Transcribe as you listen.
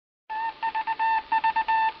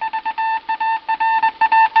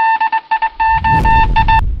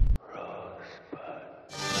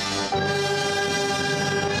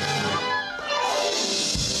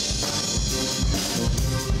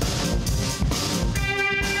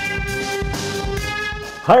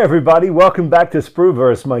Hi everybody, welcome back to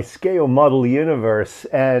Sprueverse, my scale model universe.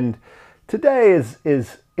 And today is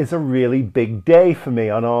a really big day for me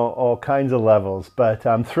on all kinds of levels. But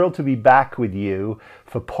I'm thrilled to be back with you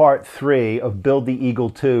for part 3 of Build the Eagle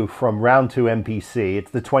 2 from round 2 MPC.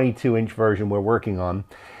 It's the 22-inch version we're working on.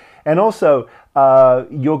 And also,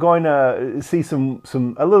 you're going to see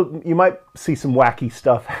you might see some wacky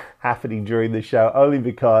stuff happening during the show, only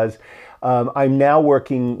because I'm now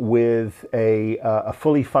working with a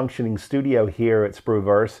fully functioning studio here at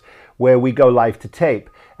Sprueverse where we go live to tape.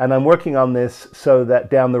 And I'm working on this so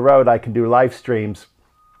that down the road I can do live streams,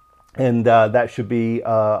 and that should be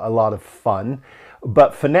a lot of fun.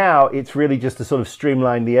 But for now, it's really just to sort of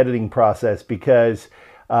streamline the editing process, because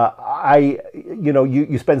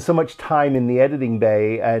you spend so much time in the editing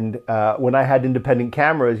bay, and when I had independent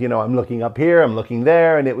cameras, I'm looking up here, I'm looking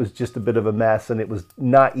there, and it was just a bit of a mess, and it was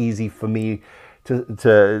not easy for me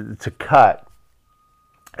to cut.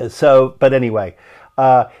 So, but anyway,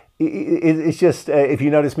 it's just, if you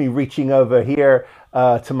notice me reaching over here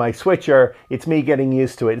to my switcher, it's me getting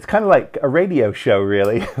used to it. It's kind of like a radio show,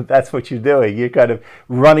 really. That's what you're doing. You're kind of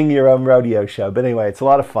running your own radio show. But anyway, it's a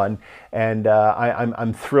lot of fun, and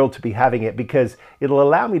I'm thrilled to be having it, because it'll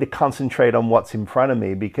allow me to concentrate on what's in front of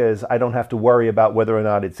me, because I don't have to worry about whether or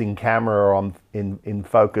not it's in camera or in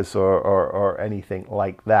focus or anything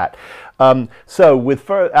like that. So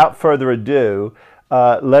without further ado,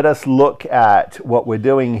 let us look at what we're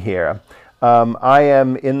doing here. I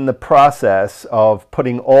am in the process of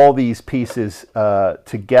putting all these pieces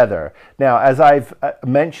together. Now, as I've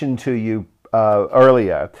mentioned to you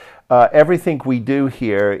earlier, everything we do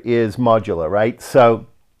here is modular, right? So,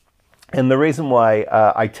 and the reason why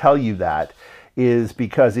I tell you that is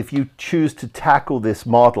because if you choose to tackle this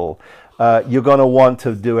model, you're going to want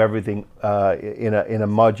to do everything in a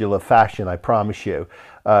modular fashion, I promise you.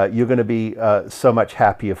 You're going to be so much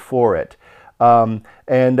happier for it. And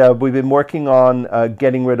we've been working on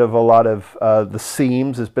getting rid of a lot of the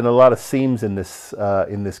seams. There's been a lot of seams in this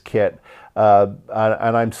kit,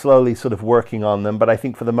 and I'm slowly sort of working on them. But I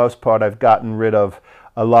think for the most part, I've gotten rid of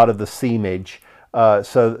a lot of the seamage.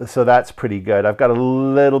 So that's pretty good. I've got a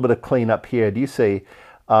little bit of cleanup here. Do you see?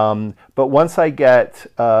 But once I get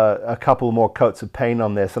a couple more coats of paint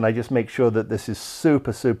on this, and I just make sure that this is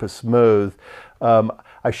super smooth,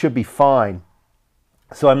 I should be fine.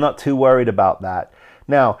 So I'm not too worried about that.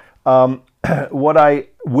 Now, what I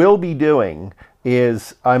will be doing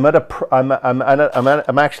is I'm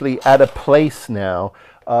actually at a place now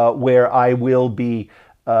where I will be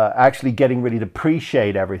actually getting ready to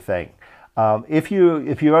pre-shade everything. If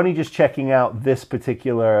you're only just checking out this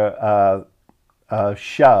particular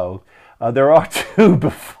show, there are 2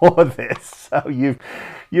 before this, so you've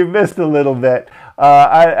missed a little bit.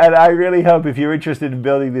 And I really hope, if you're interested in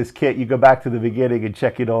building this kit, you go back to the beginning and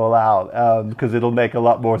check it all out, because it'll make a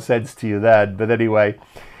lot more sense to you then. But anyway,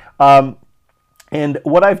 and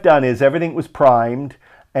what I've done is everything was primed,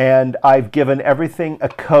 and I've given everything a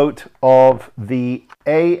coat of the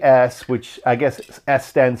AS, which I guess S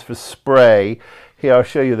stands for spray. Here, I'll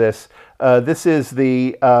show you this. This is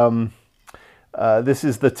the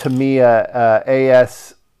Tamiya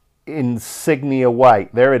AS Insignia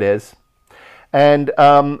White. There it is. And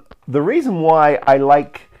the reason why I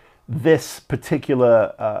like this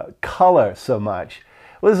particular color so much,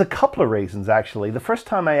 well, there's a couple of reasons, actually. The first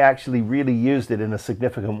time I actually really used it in a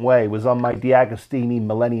significant way was on my D'Agostini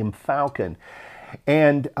Millennium Falcon.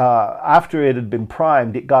 And after it had been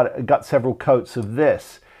primed, it got several coats of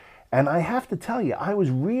this. And I have to tell you, I was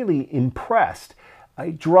really impressed.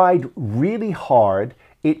 It dried really hard.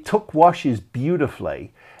 It took washes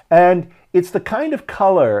beautifully. And it's the kind of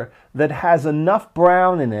color that has enough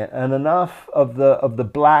brown in it and enough of the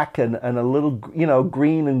black and a little,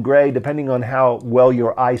 green and gray, depending on how well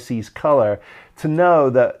your eye sees color, to know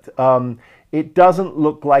that it doesn't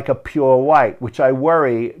look like a pure white, which I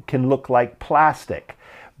worry can look like plastic.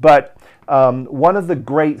 But one of the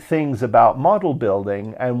great things about model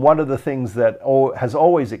building, and one of the things that has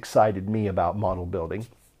always excited me about model building,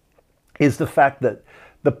 is the fact that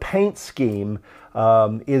the paint scheme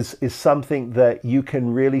is something that you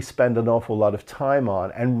can really spend an awful lot of time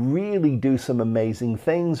on and really do some amazing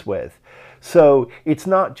things with. So it's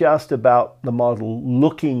not just about the model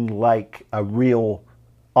looking like a real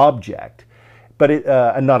object, but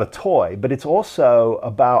and not a toy, but it's also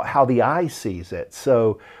about how the eye sees it.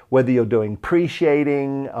 So whether you're doing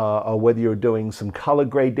pre-shading or whether you're doing some color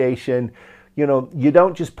gradation, you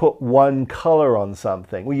don't just put one color on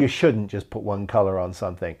something. Well, you shouldn't just put one color on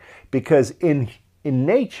something, because in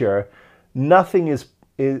nature, nothing is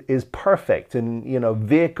perfect. And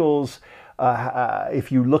vehicles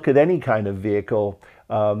if you look at any kind of vehicle,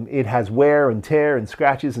 it has wear and tear and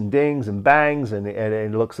scratches and dings and bangs, and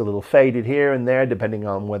it looks a little faded here and there, depending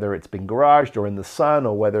on whether it's been garaged or in the sun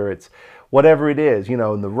or whether it's whatever it is, you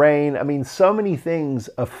know, in the rain. I mean, so many things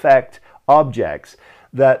affect objects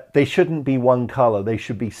that they shouldn't be one color, they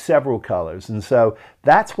should be several colors. And so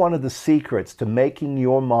that's one of the secrets to making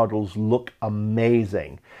your models look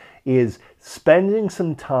amazing, is spending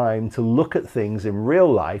some time to look at things in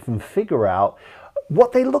real life and figure out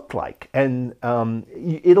what they look like. And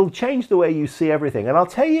it'll change the way you see everything. And I'll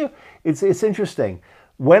tell you, it's interesting.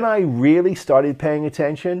 When I really started paying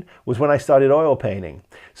attention was when I started oil painting.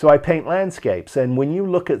 So I paint landscapes, and when you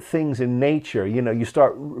look at things in nature, you know, you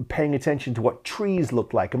start paying attention to what trees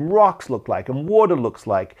look like, and rocks look like, and water looks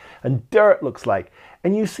like, and dirt looks like,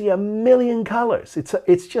 and you see a million colors.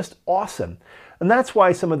 It's just awesome. And that's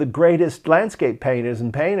why some of the greatest landscape painters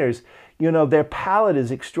and painters, you know, their palette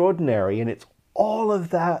is extraordinary, and it's all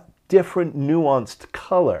of that different nuanced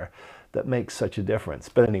color that makes such a difference.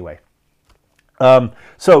 But anyway.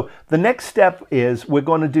 So the next step is we're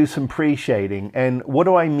going to do some pre-shading. And what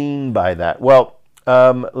do I mean by that? Well,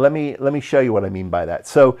 let me show you what I mean by that.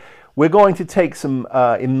 So we're going to take some,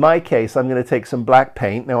 in my case, I'm going to take some black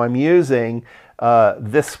paint. Now I'm using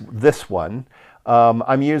this one.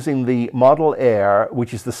 I'm using the Model Air,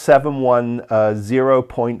 which is the 7-1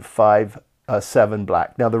 0.57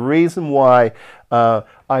 black. Now the reason why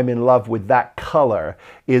I'm in love with that color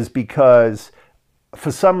is because for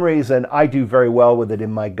some reason, I do very well with it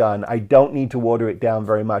in my gun. I don't need to water it down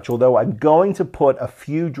very much, although I'm going to put a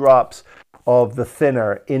few drops of the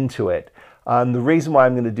thinner into it. The reason why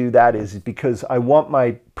I'm going to do that is because I want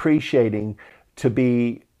my pre-shading to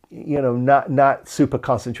be, you know, not super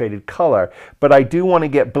concentrated color, but I do want to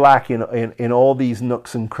get black in all these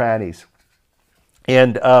nooks and crannies.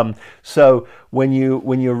 And so when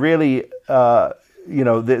you're really, you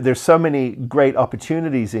know, there's so many great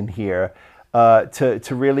opportunities in here. To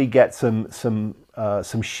really get some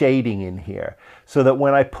shading in here, so that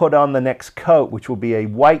when I put on the next coat, which will be a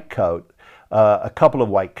white coat, a couple of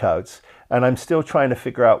white coats, and I'm still trying to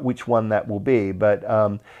figure out which one that will be, but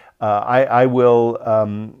I will,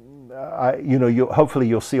 you know, hopefully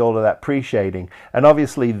you'll see all of that pre-shading, and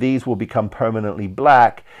obviously these will become permanently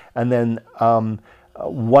black, and then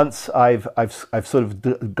once I've sort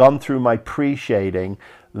of gone through my pre-shading,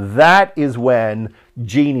 that is when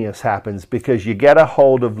genius happens, because you get a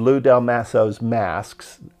hold of Lou Del Masso's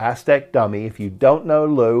masks, Aztec Dummy. If you don't know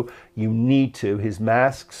Lou, you need to. His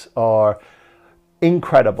masks are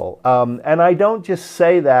incredible. And I don't just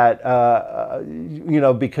say that, you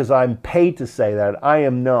know, because I'm paid to say that. I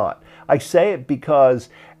am not. I say it because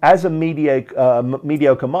as a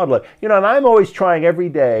mediocre modeler, you know, and I'm always trying every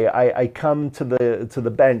day. I come to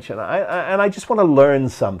the bench, and I just want to learn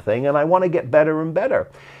something, and I want to get better and better.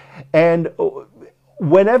 And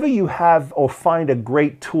whenever you have or find a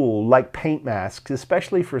great tool like paint masks,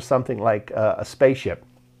 especially for something like a spaceship,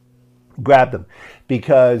 grab them,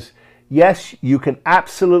 because yes, you can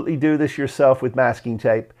absolutely do this yourself with masking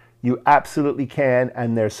tape. You absolutely can,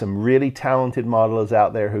 and there's some really talented modelers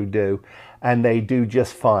out there who do, and they do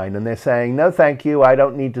just fine. And they're saying, no, thank you, I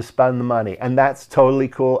don't need to spend the money. And that's totally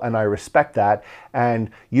cool, and I respect that,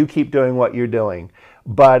 and you keep doing what you're doing.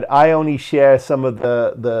 But I only share some of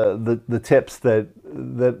the tips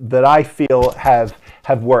that I feel have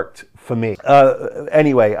worked for me.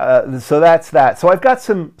 Anyway, so that's that. So I've got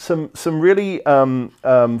some really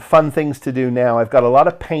fun things to do now. I've got a lot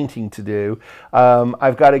of painting to do.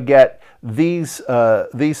 I've got to get these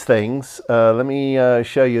things. Let me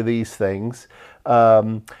show you these things.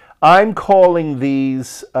 I'm calling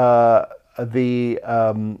these part of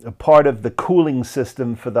the cooling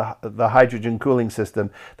system for the hydrogen cooling system.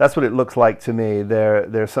 That's what it looks like to me.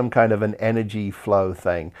 They're some kind of an energy flow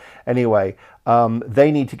thing. Anyway,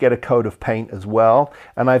 they need to get a coat of paint as well.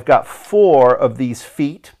 And I've got 4 of these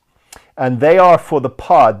feet, and they are for the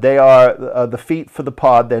pod. They are the feet for the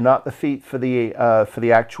pod. They're not the feet for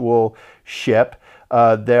the actual ship.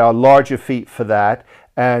 There are larger feet for that,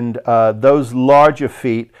 and those larger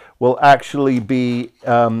feet will actually be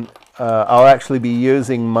I'll actually be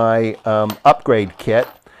using my upgrade kit,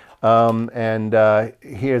 and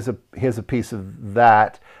here's a piece of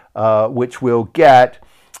that, which will get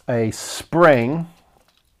a spring,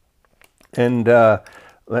 and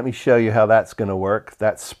let me show you how that's going to work.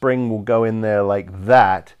 That spring will go in there like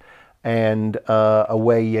that, and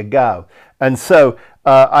away you go. And so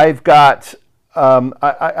I've got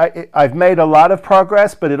I've made a lot of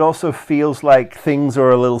progress, but it also feels like things are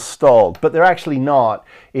a little stalled, but they're actually not.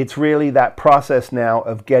 It's really that process now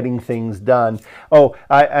of getting things done. Oh,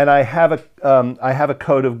 I have a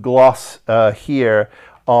coat of gloss here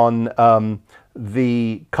on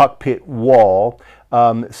the cockpit wall.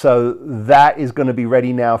 So that is going to be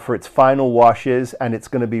ready now for its final washes, and it's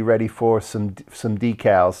going to be ready for some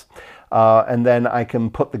decals. And then I can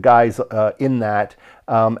put the guys in that,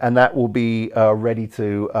 and that will be ready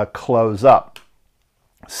to close up.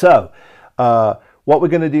 So what we're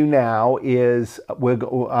going to do now is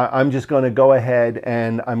I'm just going to go ahead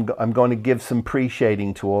and I'm going to give some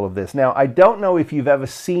pre-shading to all of this. Now, I don't know if you've ever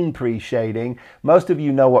seen pre-shading. Most of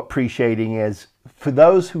you know what pre-shading is. For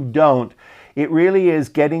those who don't, it really is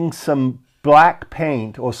getting some black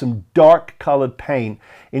paint or some dark colored paint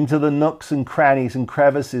into the nooks and crannies and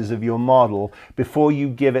crevices of your model before you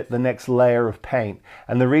give it the next layer of paint.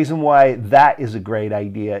 And the reason why that is a great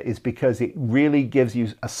idea is because it really gives you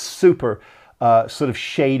a super sort of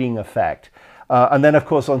shading effect. And then, of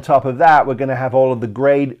course, on top of that, we're going to have all of the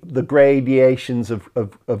gradations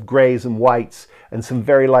of grays and whites and some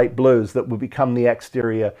very light blues that will become the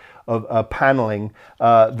exterior of paneling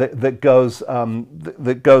that goes on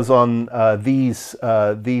these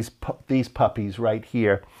puppies right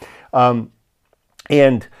here.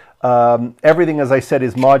 Everything, as I said,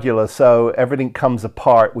 is modular, so everything comes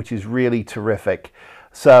apart, which is really terrific.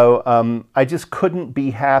 So I just couldn't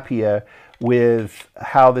be happier with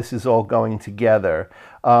how this is all going together.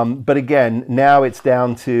 But again, now it's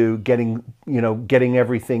down to getting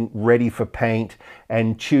everything ready for paint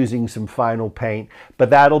and choosing some final paint, but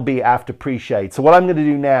that'll be after pre-shade. So what I'm going to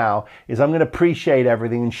do now is I'm going to pre-shade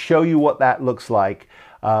everything and show you what that looks like,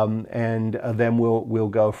 and then we'll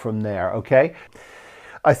go from there. Okay.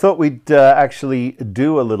 I thought we'd actually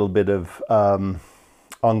do a little bit of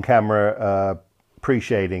on-camera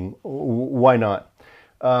pre-shading. Why not?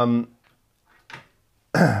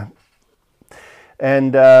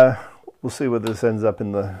 And we'll see whether this ends up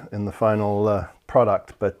in the final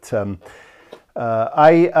product. But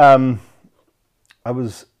I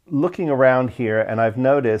was looking around here, and I've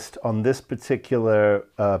noticed on this particular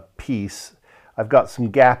piece, I've got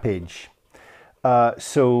some gappage.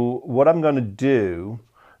 So what I'm going to do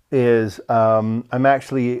is I'm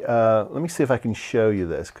actually let me see if I can show you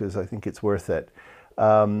this, because I think it's worth it.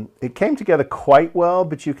 It came together quite well,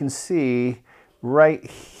 but you can see right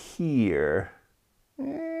here,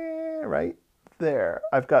 right there,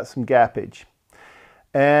 I've got some gappage.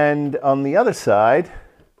 And on the other side,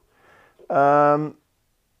 a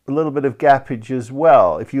little bit of gappage as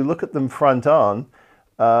well. If you look at them front on,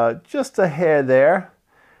 just a hair there,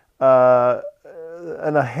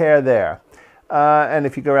 and a hair there. And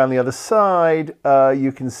if you go around the other side,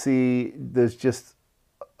 you can see there's just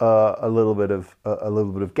a little bit of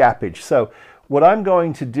gappage. So what I'm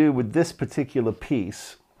going to do with this particular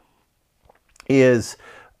piece is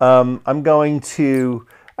I'm going to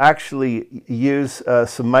actually use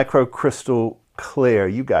some microcrystal clear.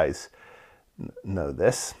 You guys know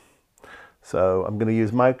this. So I'm going to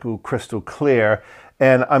use microcrystal clear,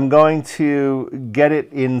 and I'm going to get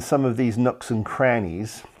it in some of these nooks and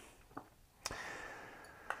crannies.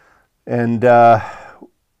 And,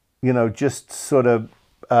 just sort of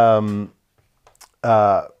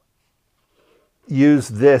use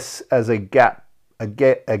this as a gap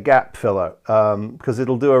filler, because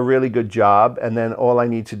it'll do a really good job. And then all I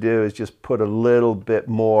need to do is just put a little bit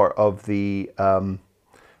more of the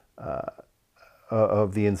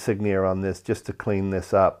insignia on this, just to clean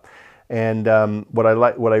this up. And what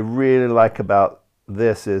I really like about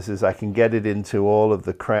this is I can get it into all of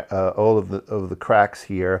the cracks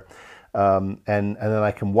here, and then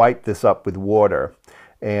I can wipe this up with water,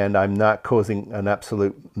 and I'm not causing an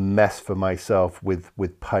absolute mess for myself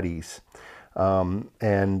with putties. So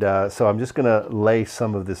I'm just going to lay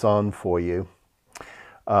some of this on for you.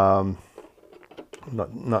 Not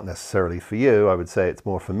necessarily for you. I would say it's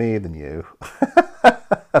more for me than you.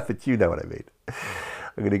 But you know what I mean.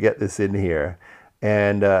 I'm going to get this in here,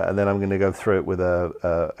 and then I'm going to go through it with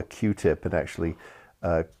a Q-tip and actually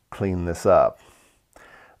clean this up.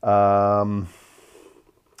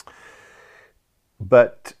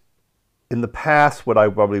 But in the past, what I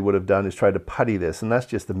probably would have done is try to putty this, and that's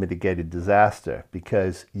just a mitigated disaster,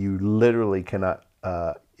 because you literally cannot,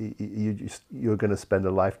 you're going to spend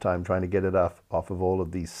a lifetime trying to get it off of all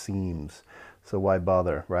of these seams. So why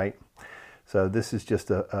bother, right? So this is just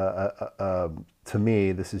to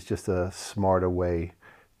me, this is just a smarter way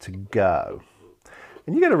to go.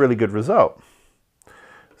 And you get a really good result.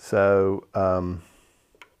 So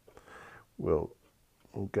we'll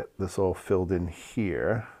get this all filled in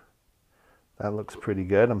here. That looks pretty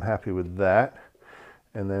good. I'm happy with that.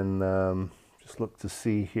 And then just look to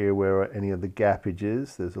see here where any of the gappage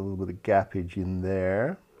is. There's a little bit of gappage in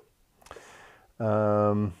there.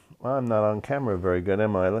 Well, I'm not on camera very good,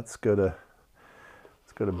 am I? Let's go to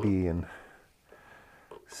B and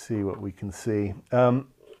see what we can see.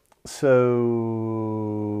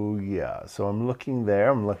 So yeah, so I'm looking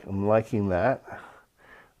there. I'm liking that.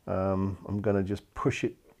 I'm going to just push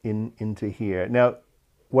it into here. Now,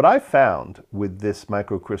 what I found with this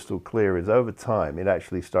microcrystal clear is over time it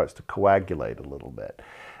actually starts to coagulate a little bit,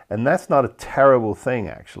 and that's not a terrible thing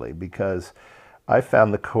actually, because I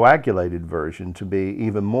found the coagulated version to be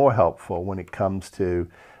even more helpful when it comes to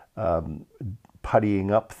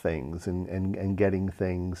puttying up things and getting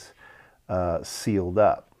things sealed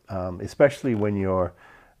up, especially when you're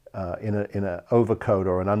in an overcoat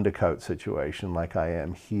or an undercoat situation like I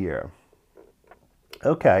am here.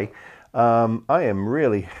 Okay, I am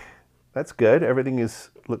really, that's good. Everything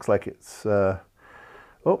looks like it's, oh,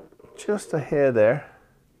 just a hair there.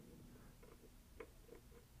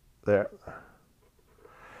 There.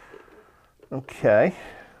 Okay,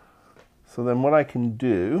 so then what I can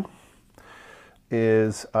do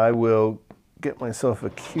is I will get myself a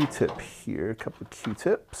Q-tip here, a couple of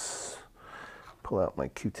Q-tips. Pull out my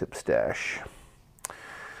Q-tip stash.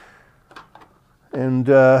 And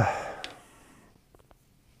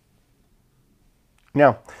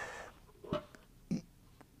now,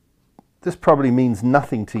 this probably means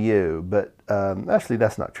nothing to you, but actually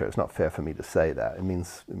that's not true. It's not fair for me to say that. It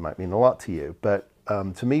might mean a lot to you, but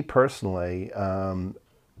to me personally,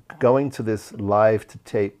 going to this live to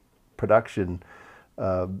tape production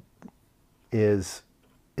is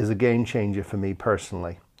a game changer for me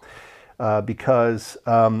personally, because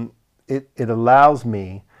it allows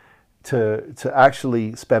me to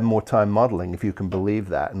actually spend more time modeling, if you can believe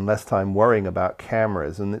that, and less time worrying about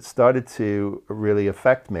cameras. And it started to really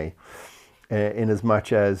affect me in as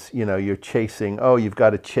much as, you know, you're chasing, oh, you've got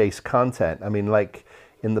to chase content. I mean, like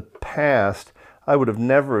in the past, I would have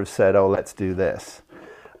never said, oh, let's do this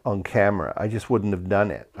on camera. I just wouldn't have done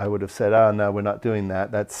it. I would have said, oh, no, we're not doing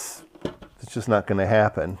that. It's just not going to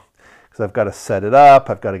happen, because I've got to set it up,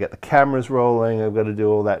 I've got to get the cameras rolling, I've got to do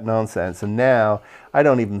all that nonsense. And now I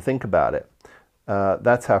don't even think about it.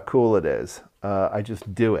 That's how cool it is. I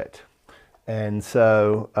just do it. And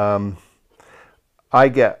so I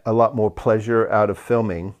get a lot more pleasure out of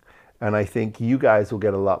filming, and I think you guys will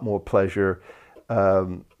get a lot more pleasure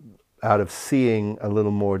out of seeing a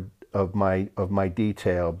little more of my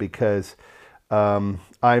detail, because I'm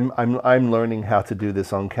learning how to do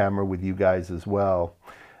this on camera with you guys as well.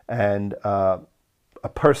 And a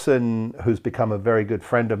person who's become a very good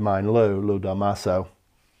friend of mine, Lou Dalmaso,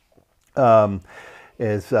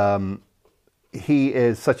 he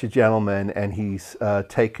is such a gentleman, and he's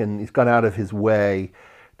gone out of his way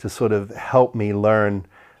to sort of help me learn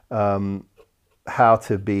how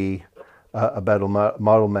to be a better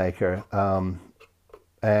model maker.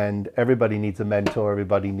 And everybody needs a mentor,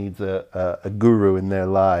 everybody needs a guru in their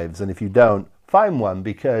lives. And if you don't, find one,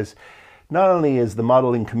 because not only is the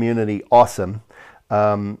modeling community awesome,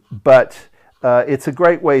 but it's a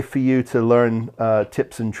great way for you to learn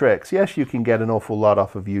tips and tricks. Yes, you can get an awful lot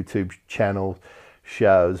off of YouTube channel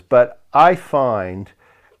shows, but I find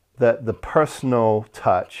that the personal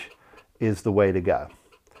touch is the way to go,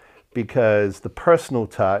 because the personal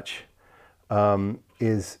touch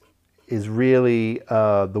is really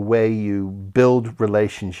the way you build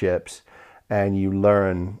relationships, and you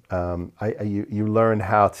learn you learn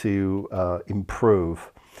how to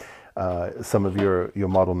improve some of your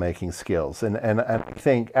model making skills. And I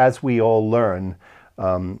think as we all learn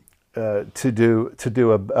to do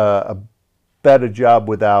a better job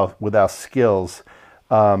with our skills,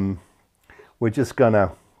 we're just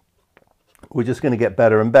gonna get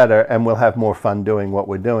better and better, and we'll have more fun doing what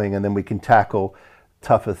we're doing, and then we can tackle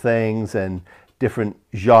tougher things and different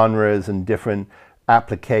genres and different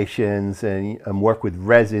applications, and work with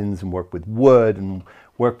resins and work with wood and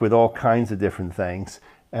work with all kinds of different things,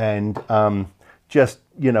 and just,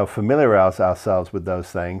 you know, familiarize ourselves with those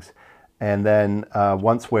things. And then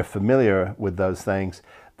once we're familiar with those things,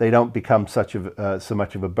 they don't become so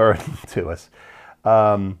much of a burden to us.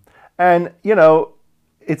 And you know,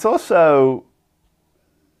 it's also,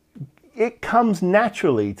 it comes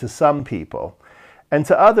naturally to some people. And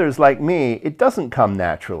to others like me, it doesn't come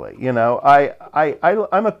naturally. You know,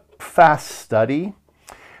 I'm a fast study,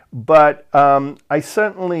 but I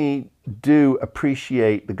certainly do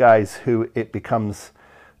appreciate the guys who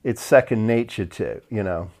it's second nature to, you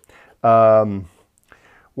know.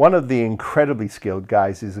 One of the incredibly skilled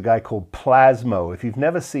guys is a guy called Plasmo. If you've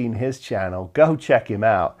never seen his channel, go check him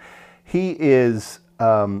out. he is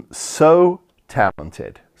so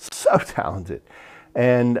talented, so talented.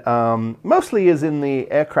 And mostly is in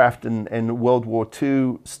the aircraft and World War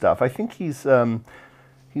II stuff. I think he's a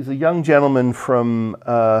young gentleman from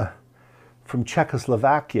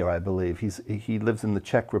Czechoslovakia, I believe. He lives in the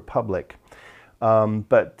Czech Republic.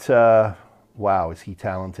 But wow, is he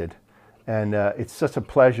talented. And it's such a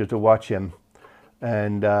pleasure to watch him.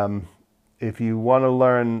 And if you want to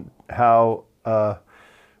learn how to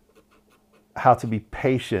be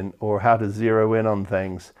patient or how to zero in on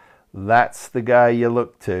things, that's the guy you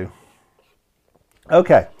look to.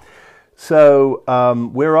 Okay, so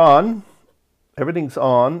we're on. Everything's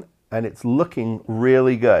on, and it's looking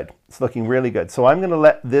really good. It's looking really good. So I'm going to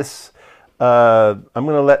let this. Dry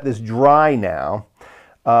now,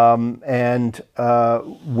 and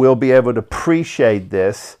we'll be able to pre-shade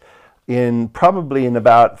this probably in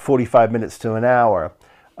about 45 minutes to an hour.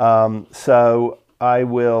 So I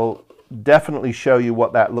will definitely show you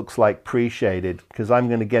what that looks like pre-shaded, because I'm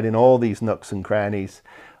going to get in all these nooks and crannies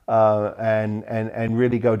and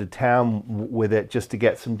really go to town with it just to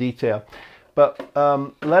get some detail. But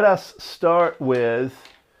let us start with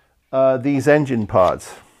these engine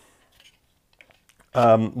pods.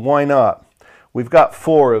 Why not? We've got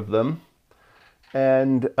 4 of them,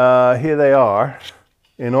 and here they are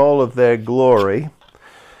in all of their glory.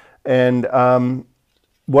 And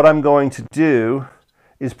what I'm going to do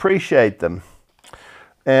is pre-shade them.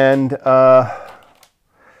 And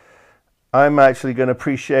I'm actually going to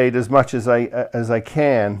pre-shade as much as I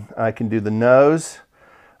can. I can do the nose,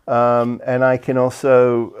 and I can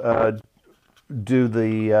also do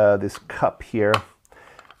this cup here,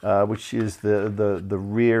 which is the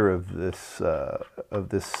rear of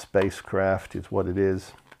this spacecraft, is what it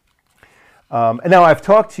is. And now I've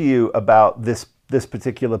talked to you about this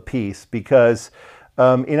particular piece because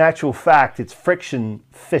in actual fact it's friction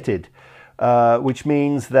fitted, which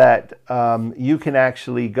means that you can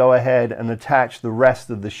actually go ahead and attach the rest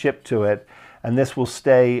of the ship to it, and this will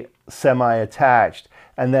stay semi-attached.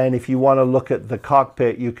 And then if you want to look at the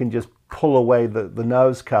cockpit, you can just pull away the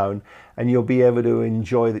nose cone, and you'll be able to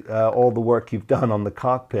enjoy all the work you've done on the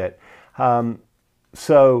cockpit.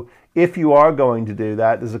 So if you are going to do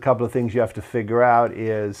that, there's a couple of things you have to figure out.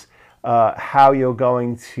 Is how you're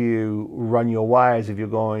going to run your wires if you're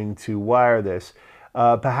going to wire this.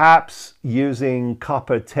 Perhaps using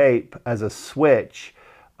copper tape as a switch,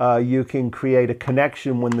 you can create a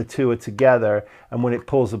connection when the two are together, and when it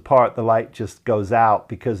pulls apart, the light just goes out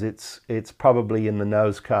because it's probably in the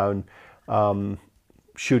nose cone,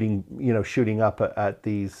 shooting up at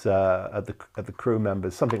these at the crew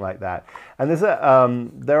members, something like that. And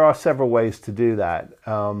there are several ways to do that.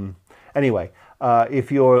 Anyway,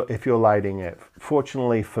 if you're lighting it,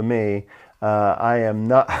 fortunately for me, I am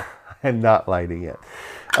not. I'm not lighting it,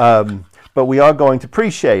 but we are going to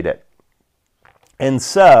pre-shade it. And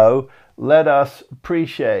so let us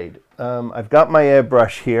pre-shade. I've got my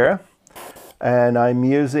airbrush here, and I'm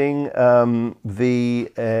using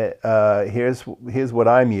here's what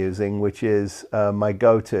I'm using, which is my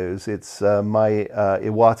go-tos. It's my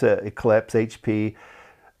Iwata Eclipse HP,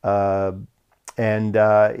 and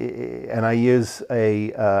I use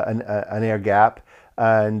an air gap.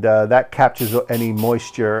 And that captures any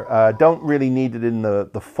moisture. Don't really need it in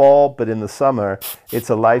the fall, but in the summer, it's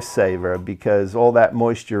a lifesaver because all that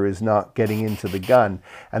moisture is not getting into the gun.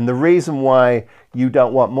 And the reason why you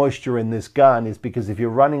don't want moisture in this gun is because if you're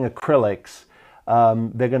running acrylics,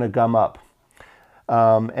 they're going to gum up.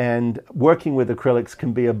 And working with acrylics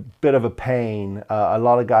can be a bit of a pain. A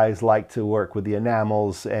lot of guys like to work with the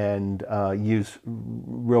enamels and use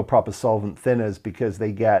real proper solvent thinners because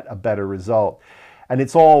they get a better result. And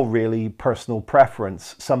it's all really personal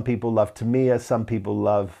preference. Some people love Tamiya, some people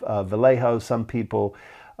love Vallejo, some people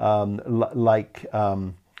like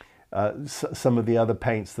some of the other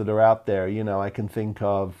paints that are out there. You know, I can think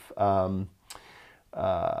of, well,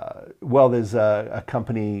 there's a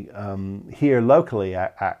company here locally,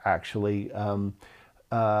 actually,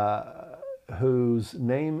 whose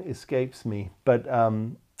name escapes me. But,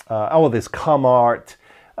 oh, there's Comart.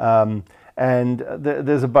 And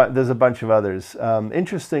there's a bunch of others.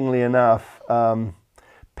 Interestingly enough,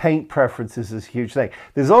 paint preferences is a huge thing.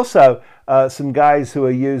 There's also some guys who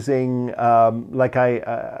are using, like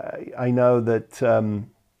I know that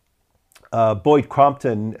Boyd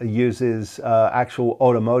Crompton uses actual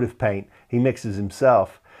automotive paint. He mixes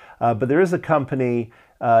himself. But there is a company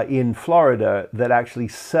in Florida that actually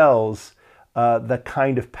sells the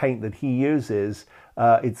kind of paint that he uses.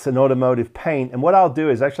 It's an automotive paint, and what I'll do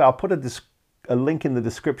is actually I'll put a link in the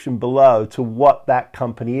description below to what that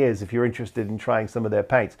company is if you're interested in trying some of their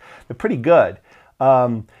paints. They're pretty good,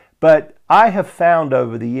 But I have found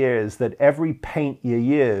over the years that every paint you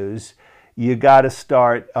use, you got to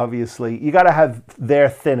start, obviously, you got to have their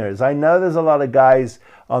thinners. I know there's a lot of guys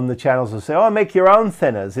on the channels who say, oh, make your own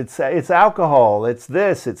thinners. It's alcohol, it's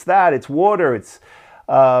this, it's that, it's water, it's...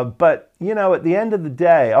 but, you know, at the end of the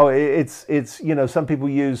day, it's you know, some people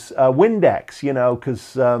use Windex, you know,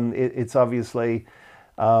 because it's obviously...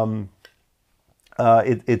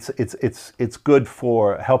 it's good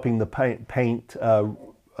for helping the paint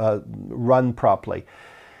run properly.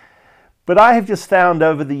 But I have just found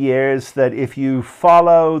over the years that if you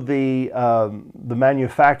follow the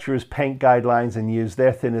manufacturer's paint guidelines and use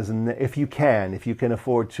their thinners, and if you can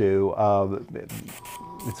afford to,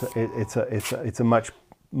 it's a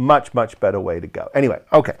much better way to go. Anyway,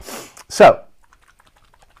 okay, so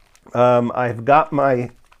I've got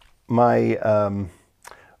my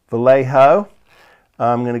Vallejo.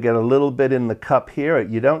 I'm going to get a little bit in the cup here.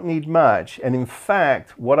 You don't need much. And in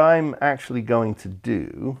fact, what I'm actually going to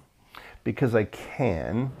do, because I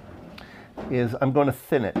can, is I'm going to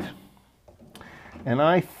thin it. And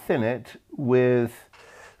I thin it with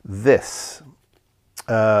this.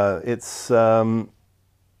 It's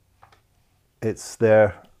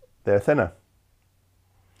their thinner.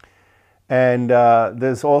 And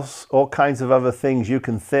there's all kinds of other things you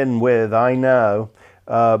can thin with, I know.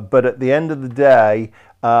 But at the end of the day,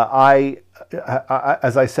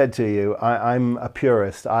 as I said to you, I'm a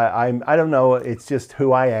purist. I don't know, it's just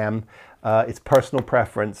who I am. It's personal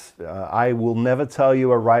preference. I will never tell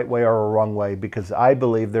you a right way or a wrong way, because I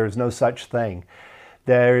believe there is no such thing.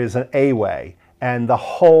 There is an A way, and the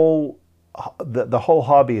whole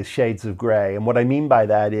hobby is shades of gray. And what I mean by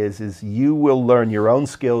that is you will learn your own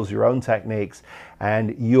skills, your own techniques,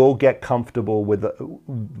 and you'll get comfortable with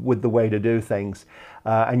the way to do things.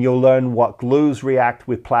 And you'll learn what glues react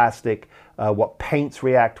with plastic, what paints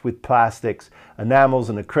react with plastics, enamels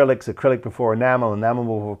and acrylics, acrylic before enamel, enamel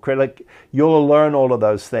before acrylic. You'll learn all of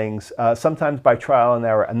those things, sometimes by trial and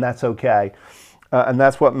error, and that's okay. And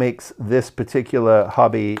that's what makes this particular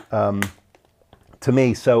hobby, to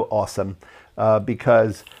me, so awesome,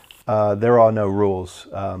 because there are no rules,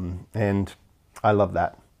 and I love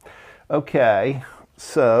that. Okay,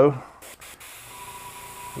 so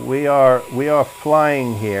we are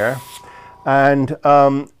flying here, and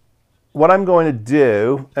what I'm going to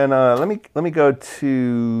do, and let me go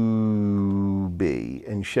to B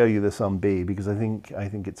and show you this on B, because I think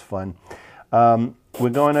it's fun. We're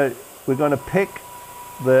going to pick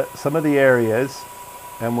some of the areas,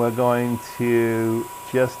 and we're going to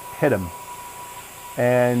just hit them,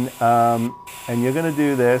 and you're going to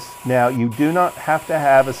do this. Now, you do not have to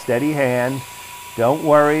have a steady hand. Don't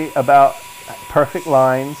worry about perfect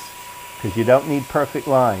lines, because you don't need perfect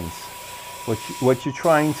lines. What you're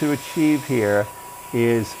trying to achieve here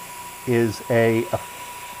is a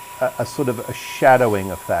sort of a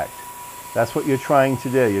shadowing effect. That's what you're trying to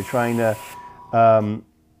do. You're trying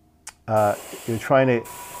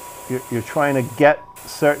to get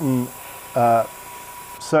certain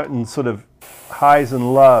sort of highs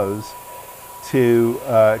and lows to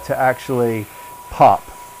actually pop.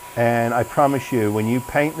 And I promise you, when you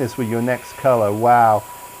paint this with your next color, wow,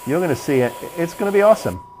 you're going to see it. It's going to be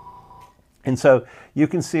awesome. And so you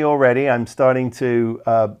can see already I'm starting to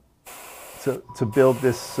build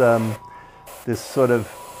this this sort of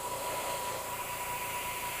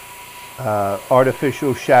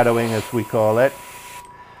artificial shadowing, as we call it.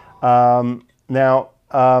 Now,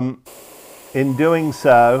 in doing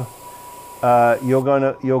so, you're going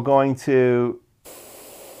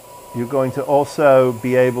to also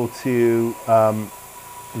be able to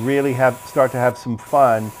really start to have some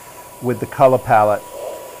fun with the color palette.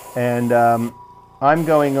 And I'm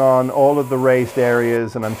going on all of the raised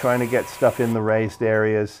areas, and I'm trying to get stuff in the raised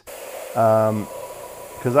areas,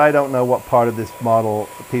 because I don't know what part of this model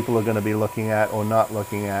people are going to be looking at or not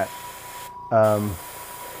looking at.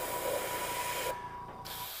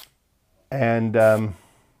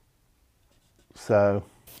 So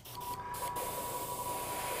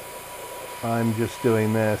I'm just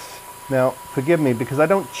doing this. Now, forgive me, because I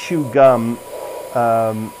don't chew gum.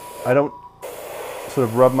 I don't sort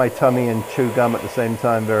of rub my tummy and chew gum at the same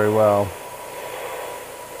time very well.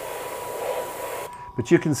 But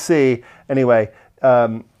you can see, anyway, let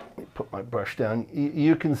me put my brush down.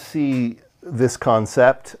 You can see this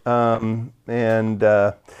concept, and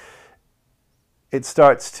it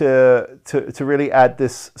starts to really add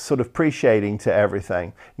this sort of pre-shading to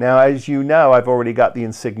everything. Now, as you know, I've already got the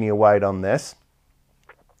insignia white on this.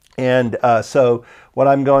 And so what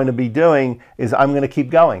I'm going to be doing is I'm going to keep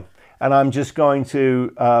going. And I'm just going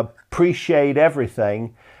to pre-shade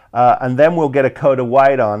everything, and then we'll get a coat of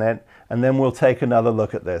white on it, and then we'll take another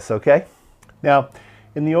look at this, okay? Now,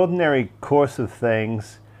 in the ordinary course of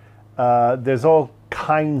things, there's all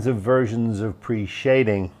kinds of versions of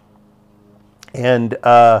pre-shading, and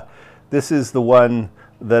this is the one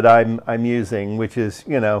that I'm using, which is,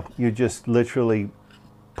 you know, you're just literally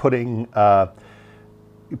putting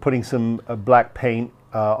some black paint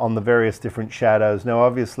on the various different shadows. Now,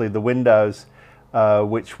 obviously, the windows,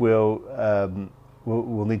 which we'll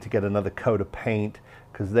need to get another coat of paint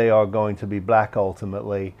because they are going to be black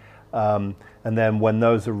ultimately. And then when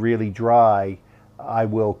those are really dry, I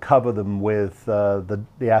will cover them with the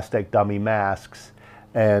Aztec dummy masks,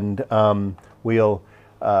 and we'll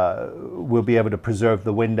be able to preserve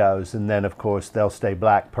the windows, and then of course they'll stay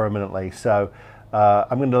black permanently. So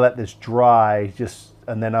I'm going to let this dry,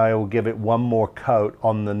 and then I will give it one more coat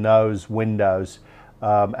on the nose windows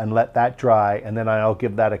and let that dry, and then I'll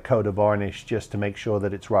give that a coat of varnish just to make sure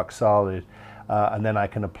that it's rock solid. And then I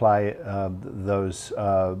can apply those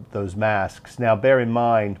masks. Now, bear in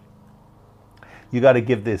mind, you got to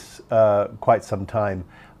give this quite some time.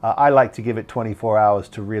 I like to give it 24 hours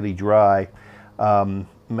to really dry, and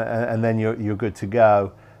then you're good to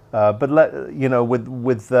go. But you know,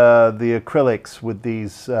 with the acrylics, with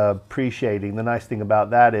these pre-shading, the nice thing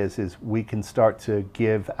about that is we can start to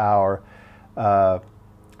give our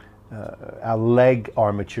leg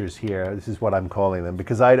armatures here. This is what I'm calling them,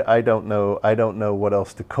 because I don't know what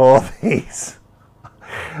else to call these.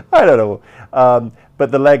 I don't know.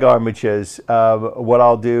 But the leg armatures, what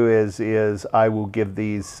I'll do is I will give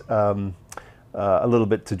these a little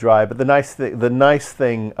bit to dry. But the nice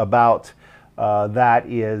thing about that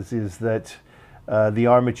is that the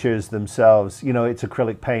armatures themselves, you know, it's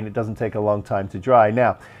acrylic paint. It doesn't take a long time to dry.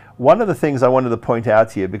 Now, one of the things I wanted to point out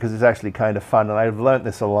to you, because it's actually kind of fun, and I've learned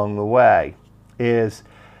this along the way, is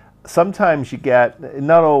sometimes you get,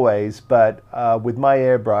 not always, but with my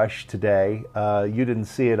airbrush today, you didn't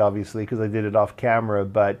see it obviously because I did it off camera,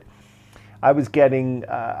 but I was getting,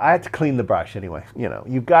 I had to clean the brush anyway. You know,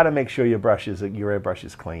 you've got to make sure your airbrush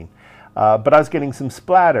is clean. But I was getting some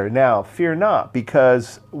splatter. Now, fear not,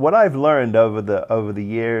 because what I've learned over the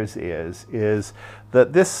years is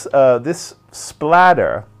that this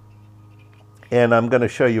splatter, and I'm going to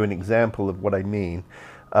show you an example of what I mean.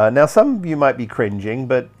 Now, some of you might be cringing,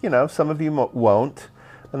 but you know, some of you won't,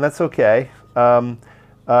 and that's okay.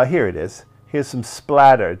 Here it is. Here's some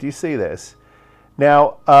splatter. Do you see this?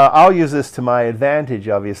 Now, I'll use this to my advantage,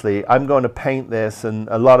 obviously. I'm going to paint this, and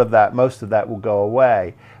most of that will go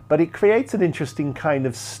away. But it creates an interesting kind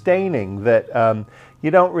of staining that you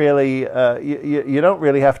don't really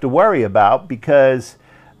have to worry about, because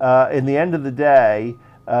in the end of the day,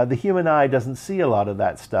 the human eye doesn't see a lot of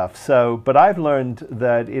that stuff. So, but I've learned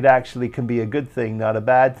that it actually can be a good thing, not a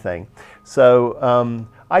bad thing. So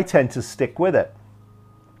I tend to stick with it.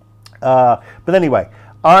 But anyway,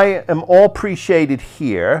 I am all pre-shaded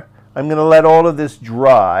here. I'm going to let all of this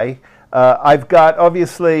dry. I've got,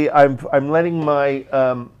 obviously, I'm letting my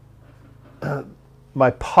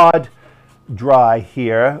my pod dry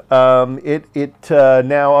here. It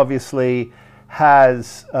now obviously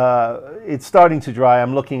has, it's starting to dry.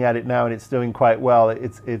 I'm looking at it now and it's doing quite well.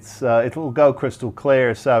 It'll go crystal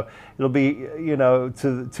clear, so it'll be, you know,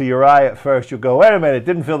 to your eye at first you'll go, wait a minute, it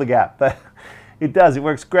didn't fill the gap. But it does, it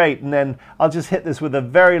works great. And then I'll just hit this with a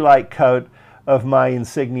very light coat of my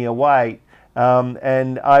Insignia white,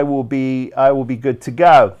 and I will be good to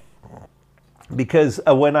go. Because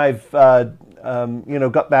when I've you know,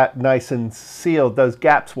 got that nice and sealed, those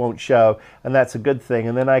gaps won't show, and that's a good thing.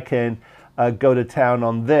 And then I can go to town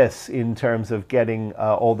on this in terms of getting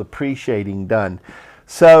all the pre-shading done.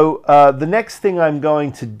 So the next thing I'm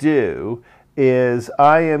going to do is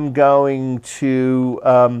I am going to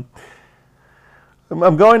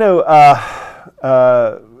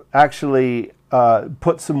actually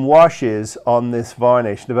put some washes on this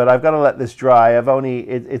varnish, but I've got to let this dry.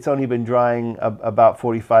 It's only been drying about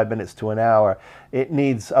 45 minutes to an hour. It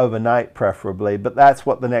needs overnight preferably, but that's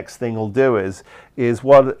what the next thing will do is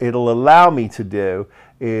what it'll allow me to do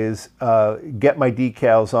is get my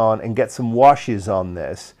decals on and get some washes on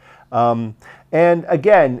this. And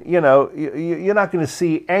again, you know, you're not going to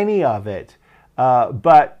see any of it,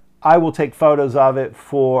 but I will take photos of it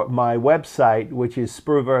for my website, which is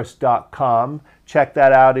spruverse.com. Check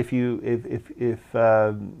that out if you've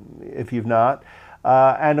not.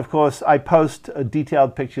 And of course, I post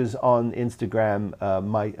detailed pictures on Instagram.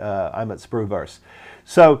 I'm at Spruverse.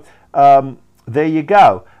 So there you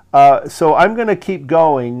go. So I'm going to keep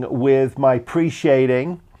going with my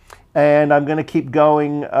pre-shading, and I'm going to keep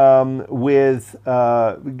going with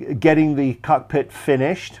getting the cockpit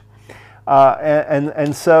finished.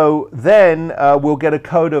 And so then we'll get a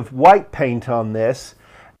coat of white paint on this,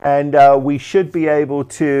 and we should be able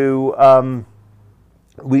to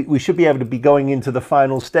we should be able to be going into the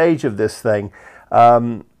final stage of this thing,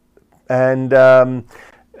 then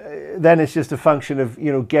it's just a function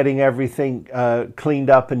of getting everything cleaned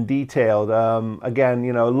up and detailed. Again,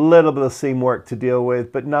 a little bit of seam work to deal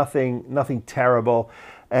with, but nothing terrible.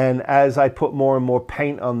 And as I put more and more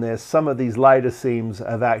paint on this, some of these lighter seams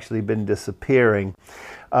have actually been disappearing.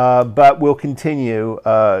 But we'll continue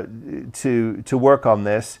to work on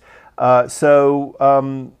this.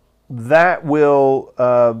 That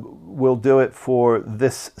will do it for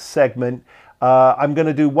this segment. I'm going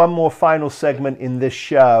to do one more final segment in this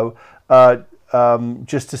show,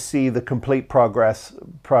 just to see the complete progress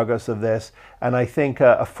of this, and I think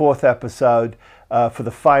a fourth episode for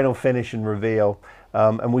the final finish and reveal,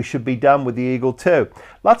 and we should be done with the Eagle 2.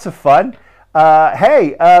 Lots of fun.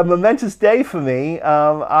 Hey, momentous day for me.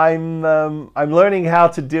 I'm learning how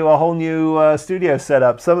to do a whole new studio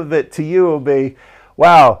setup. Some of it to you will be,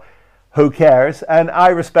 wow, who cares? And I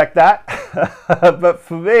respect that. But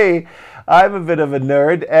for me, I'm a bit of a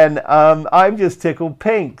nerd, and I'm just tickled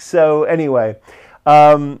pink. So anyway,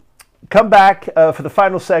 come back for the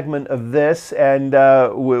final segment of this, and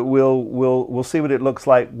we'll see what it looks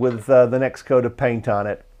like with the next coat of paint on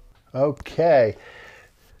it. Okay,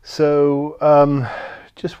 so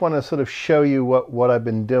just want to sort of show you what I've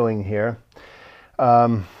been doing here.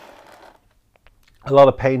 A lot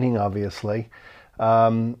of painting, obviously.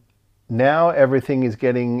 Now everything is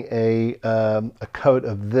getting a coat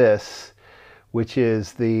of this, which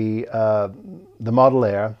is the Model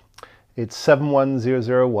Air. It's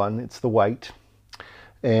 71001. It's the white,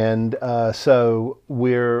 and so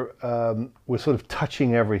we're sort of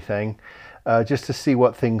touching everything just to see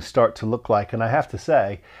what things start to look like. And I have to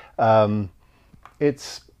say,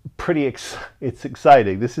 it's it's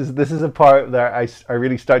exciting. This is a part that I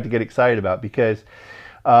really start to get excited about, because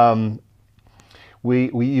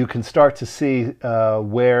you can start to see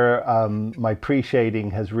where my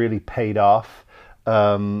pre-shading has really paid off.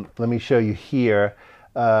 Let me show you here.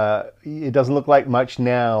 It doesn't look like much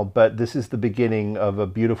now, but this is the beginning of a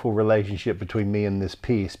beautiful relationship between me and this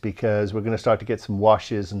piece, because we're going to start to get some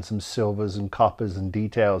washes and some silvers and coppers and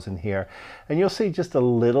details in here. And you'll see just a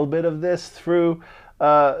little bit of this through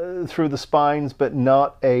the spines, but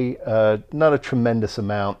not a tremendous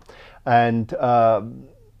amount. And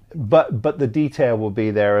but the detail will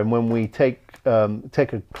be there, and when we take a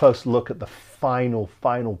close look at the final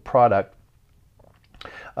product,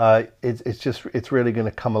 it's really going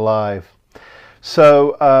to come alive.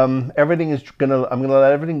 So I'm going to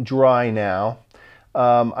let everything dry now.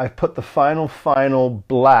 I've put the final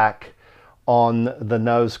black on the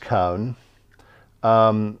nose cone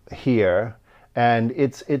here. And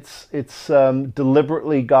it's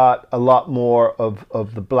deliberately got a lot more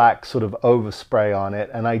of the black sort of overspray on it,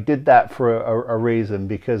 and I did that for a reason,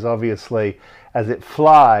 because obviously as it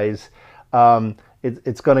flies,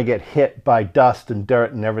 it's going to get hit by dust and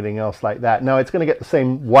dirt and everything else like that. Now it's going to get the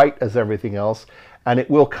same white as everything else, and it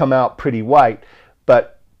will come out pretty white,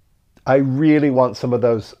 but I really want some of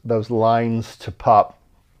those lines to pop.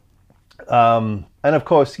 And of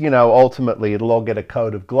course, ultimately it'll all get a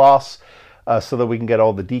coat of gloss, so that we can get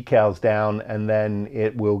all the decals down, and then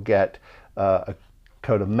it will get a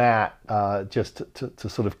coat of matte just to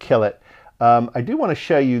sort of kill it. I do want to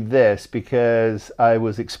show you this, because I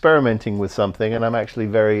was experimenting with something, and I'm actually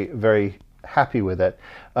very, very happy with it.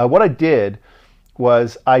 What I did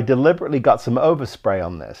was I deliberately got some overspray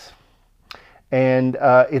on this, and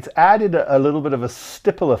it's added a little bit of a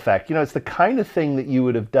stipple effect. It's the kind of thing that you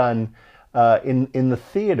would have done in the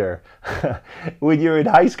theater when you're in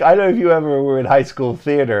high school. I don't know if you ever were in high school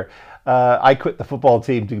theater. I quit the football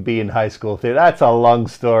team to be in high school theater. That's a long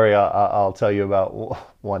story I'll tell you about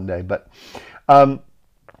one day. But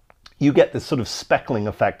you get this sort of speckling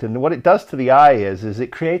effect, and what it does to the eye is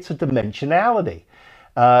it creates a dimensionality.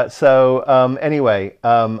 Anyway,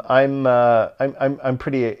 I'm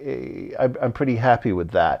pretty happy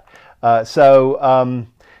with that.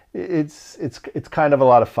 It's kind of a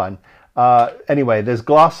lot of fun. Anyway, there's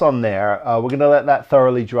gloss on there. We're going to let that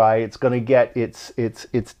thoroughly dry. It's going to get its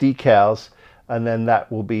decals, and then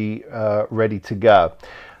that will be ready to go.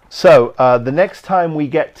 So the next time we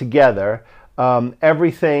get together,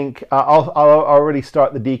 everything, I'll already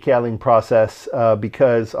start the decaling process,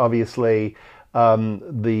 because obviously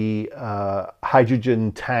the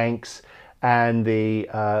hydrogen tanks and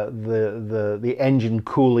the engine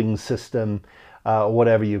cooling system,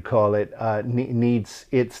 whatever you call it, needs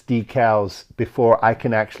its decals before I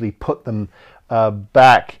can actually put them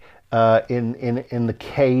back in the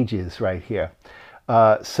cages right here.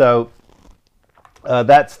 So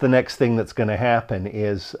that's the next thing that's going to happen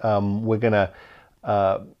is we're going to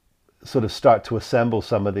sort of start to assemble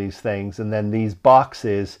some of these things, and then these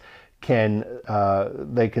boxes can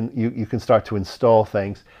you can start to install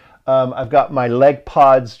things. I've got my leg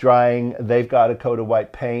pods drying. They've got a coat of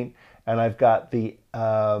white paint, and I've got the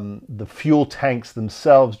fuel tanks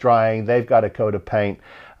themselves drying. They've got a coat of paint,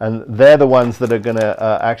 and they're the ones that are going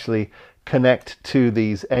to actually connect to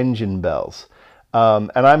these engine bells.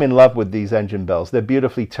 And I'm in love with these engine bells. They're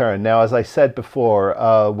beautifully turned. Now, as I said before,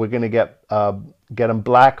 we're going to get them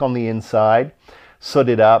black on the inside,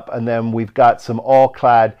 sooted up, and then we've got some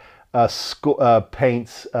all-clad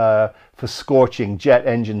paints for scorching, jet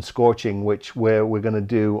engine scorching, which we're going to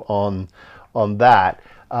do on that,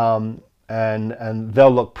 and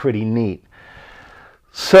they'll look pretty neat.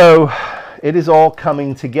 So it is all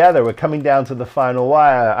coming together. We're coming down to the final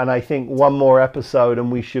wire, and I think one more episode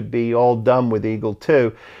and we should be all done with Eagle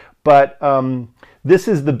 2. But this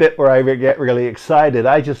is the bit where I get really excited.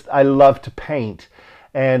 I love to paint,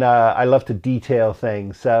 and I love to detail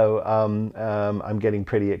things, so I'm getting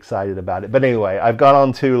pretty excited about it. But anyway, I've gone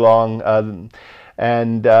on too long,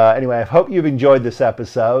 anyway, I hope you've enjoyed this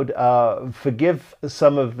episode. Forgive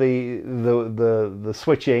some of the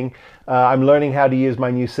switching. I'm learning how to use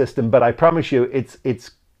my new system, but I promise you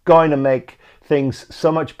it's going to make things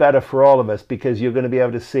so much better for all of us, because you're going to be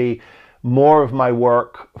able to see more of my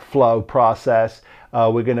workflow process.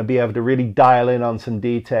 We're going to be able to really dial in on some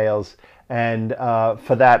details, and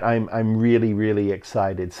for that I'm really, really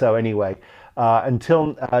excited. So anyway,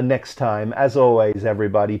 until next time, as always,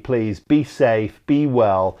 everybody, please be safe, be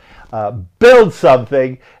well, build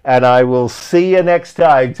something, and I will see you next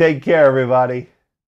time. Take care, everybody.